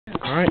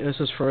Alright, this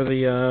is for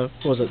the,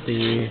 what was it,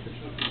 the...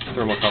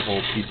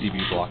 Thermocouple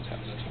PCB block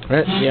test.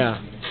 Right, yeah.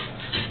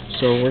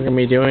 So what we're going to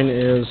be doing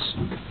is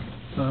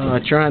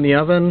turn on the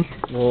oven.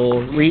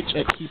 We'll reach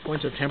at key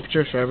points of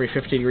temperature, so every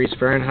 50 degrees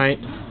Fahrenheit.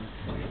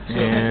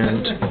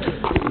 And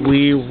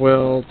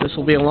this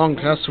will be a long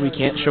test, so we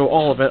can't show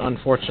all of it,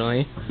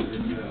 unfortunately.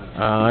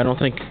 I don't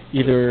think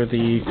either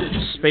the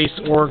space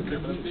or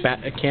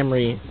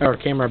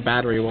camera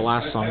battery will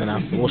last long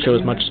enough. We'll show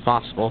as much as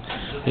possible.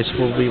 This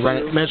will be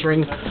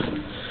measuring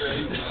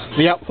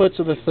the outputs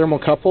of the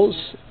thermocouples,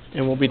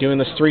 and we'll be doing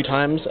this 3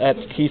 times at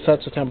key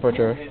sets of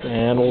temperature,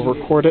 and we'll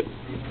record it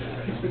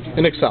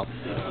in Excel.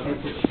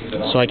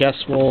 So I guess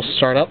we'll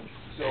start up.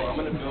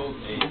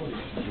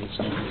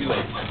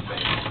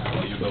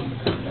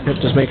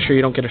 Just make sure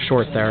you don't get a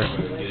short there.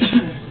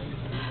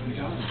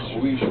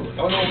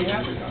 Oh no, we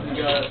have it.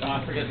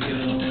 I forgot to get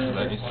it on there.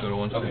 That needs to go to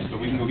 1. Okay, so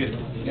we can go get it.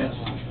 Yes.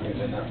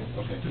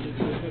 Okay.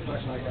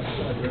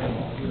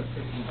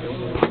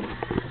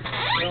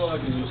 Well, I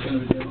can just kind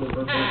of do the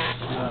purple.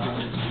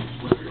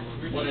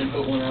 One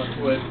input, one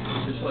output,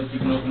 just like you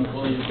can open and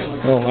close.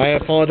 Oh, I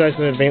apologize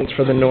in advance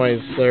for the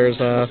noise. There's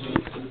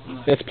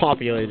it's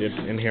populated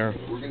in here.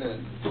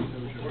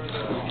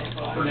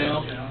 For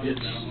now, it's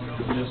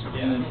just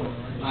an input.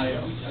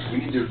 We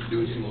need to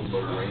do a single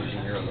load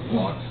arranging here on the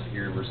blocks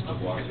here versus the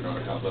blocks that are on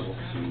the top level.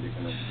 So we need to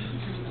kind of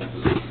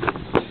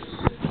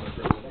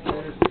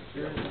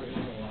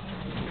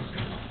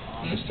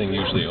This thing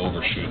usually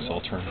overshoots, so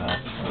I'll turn it off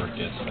before it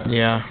gets there.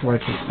 Yeah, right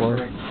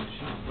before.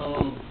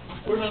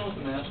 We're done with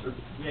the master.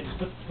 Yeah,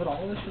 just put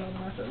all this shit on the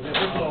master.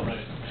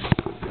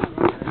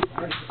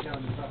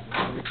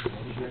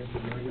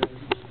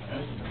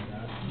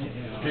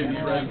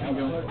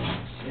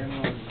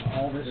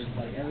 All this,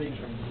 like everything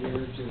from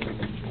here to...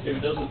 If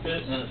it doesn't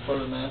fit and it's part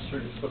of the master,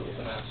 just put it with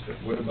the master.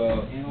 What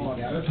about...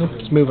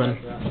 It's moving.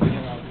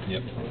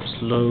 Yep.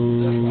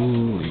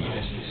 Slowly.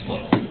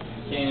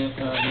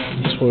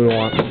 That's what we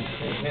want.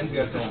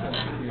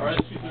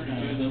 Alright,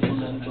 232,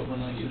 then put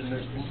 192 in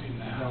there.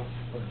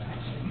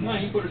 No,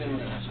 you put it in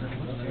with the master.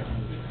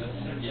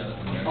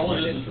 Yeah, all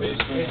it is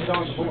basically... It's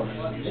on the board.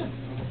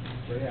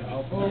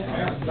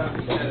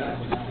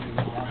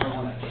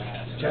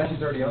 Chassis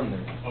is already on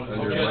there.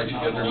 Under Mikey's.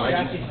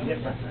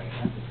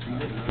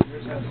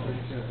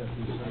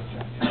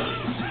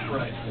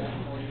 Right.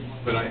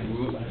 But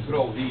we'll put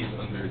all these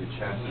under the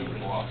chassis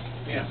block.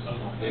 Yeah.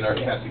 In our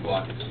chassis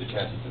block, it's the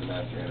chassis to the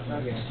master.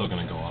 It's still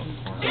going to go up.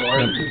 So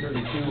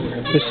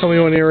R232. Just tell me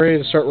when you're ready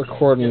to start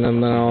recording,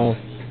 and then I'll...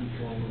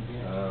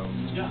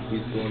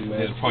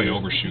 It'll probably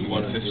overshoot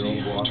 150 if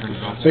you turn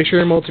it off. Make sure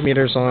your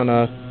multimeter's on,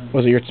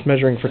 was it you're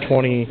measuring for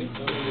 20...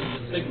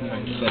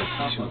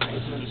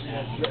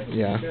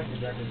 Yeah.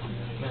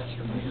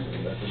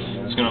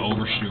 It's going to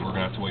overshoot. We're going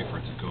to have to wait for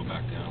it to go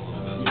back down a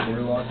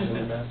little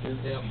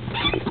bit.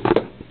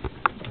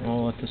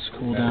 I'll let this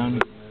cool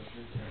down.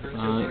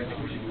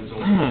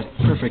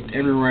 Perfect.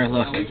 Everywhere I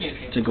look,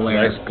 it's a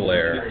glare. Nice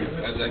glare.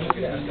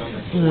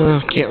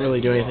 Can't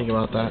really do anything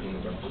about that.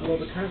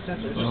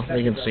 Well,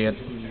 you can see it.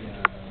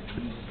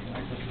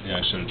 Yeah,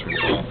 I should have turned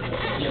it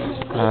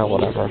off.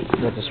 Whatever.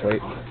 We'll just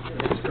wait.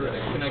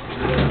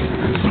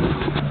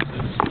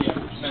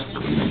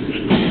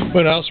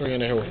 What else are we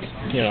going to do?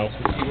 You know,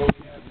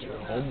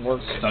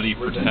 homework. Study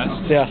for test?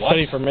 Yeah, what?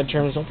 Study for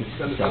midterms. Don't be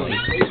silly.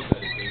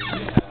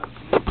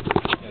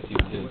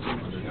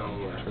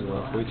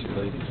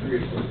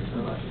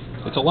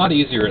 It's a lot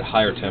easier at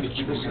higher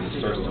temperatures, and it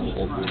starts to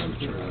hold the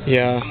temperature.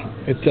 Yeah,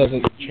 it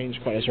doesn't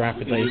change quite as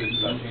rapidly.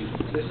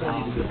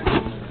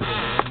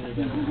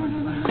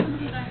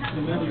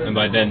 And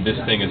by then, this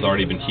thing has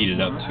already been heated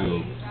up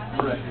to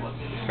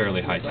a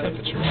fairly high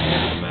temperature, so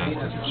the math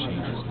doesn't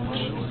change as much.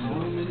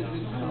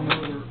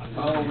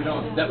 Oh, we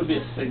don't. That would be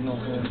a signal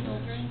thing.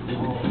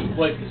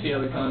 Like to see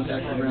other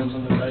contact programs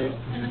on the right.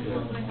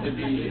 It'd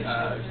be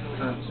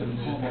currents and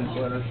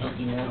input or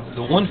something else.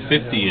 The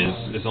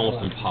 150 is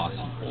almost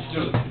impossible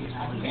to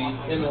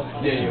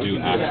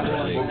do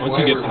accurately. Once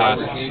you get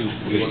past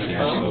 250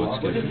 or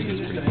so, it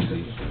gets pretty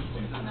easy.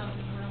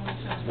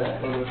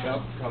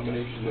 Photoshop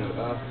combination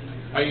of.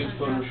 I used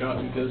Photoshop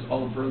because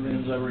all the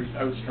programs I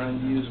was trying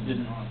to use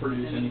didn't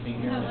produce anything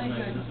nearly as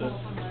nice as this.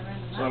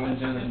 So I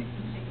went in and.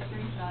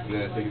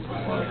 Yeah, I think it's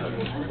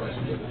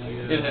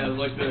It has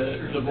like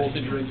the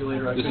voltage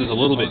regulator. This is a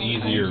little bit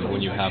easier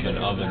when you have an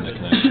oven that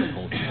can actually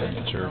hold the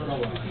temperature.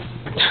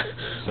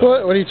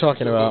 So, what are you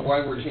talking about?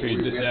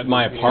 At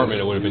my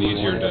apartment, it would have been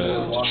easier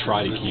to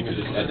try to keep it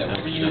at that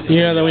temperature.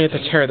 Yeah, then we have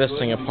to tear this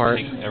thing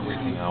apart. Take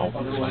everything out. I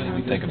didn't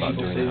even think about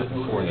doing that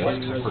before this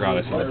because I forgot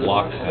I said a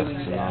block test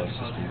and not a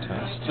system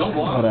test.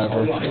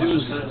 Whatever.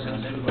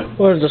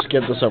 We'll just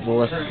get this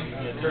over with.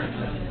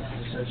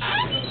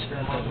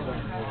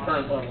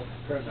 Current level.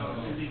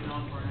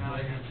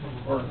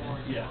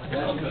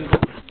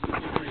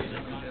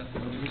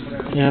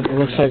 Yeah, it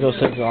looks like those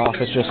things are off.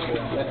 It's just,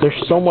 they're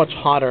so much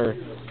hotter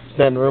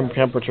than room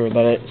temperature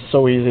that it's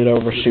so easy to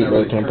overshoot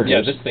room temperature.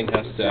 Yeah, this thing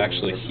has to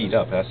actually heat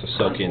up. It has to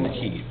soak in the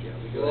heat.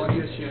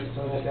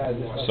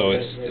 So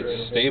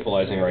it's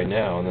stabilizing right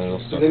now, and then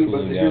it'll start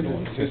cooling down to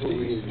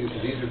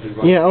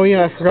 150. Yeah, oh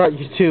yeah, I forgot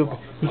YouTube.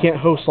 You can't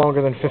host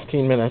longer than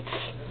 15 minutes.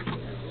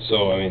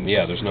 So, I mean,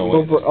 yeah, there's no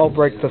way. I'll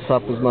break this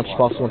up as much as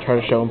possible and try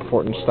to show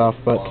important stuff,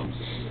 but...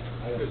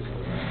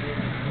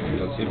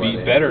 It'd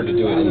be better to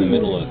do it in the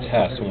middle of the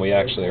test when we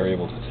actually are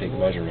able to take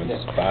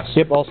measurements faster.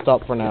 Yep, I'll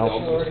stop for now.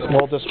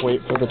 We'll just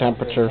wait for the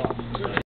temperature.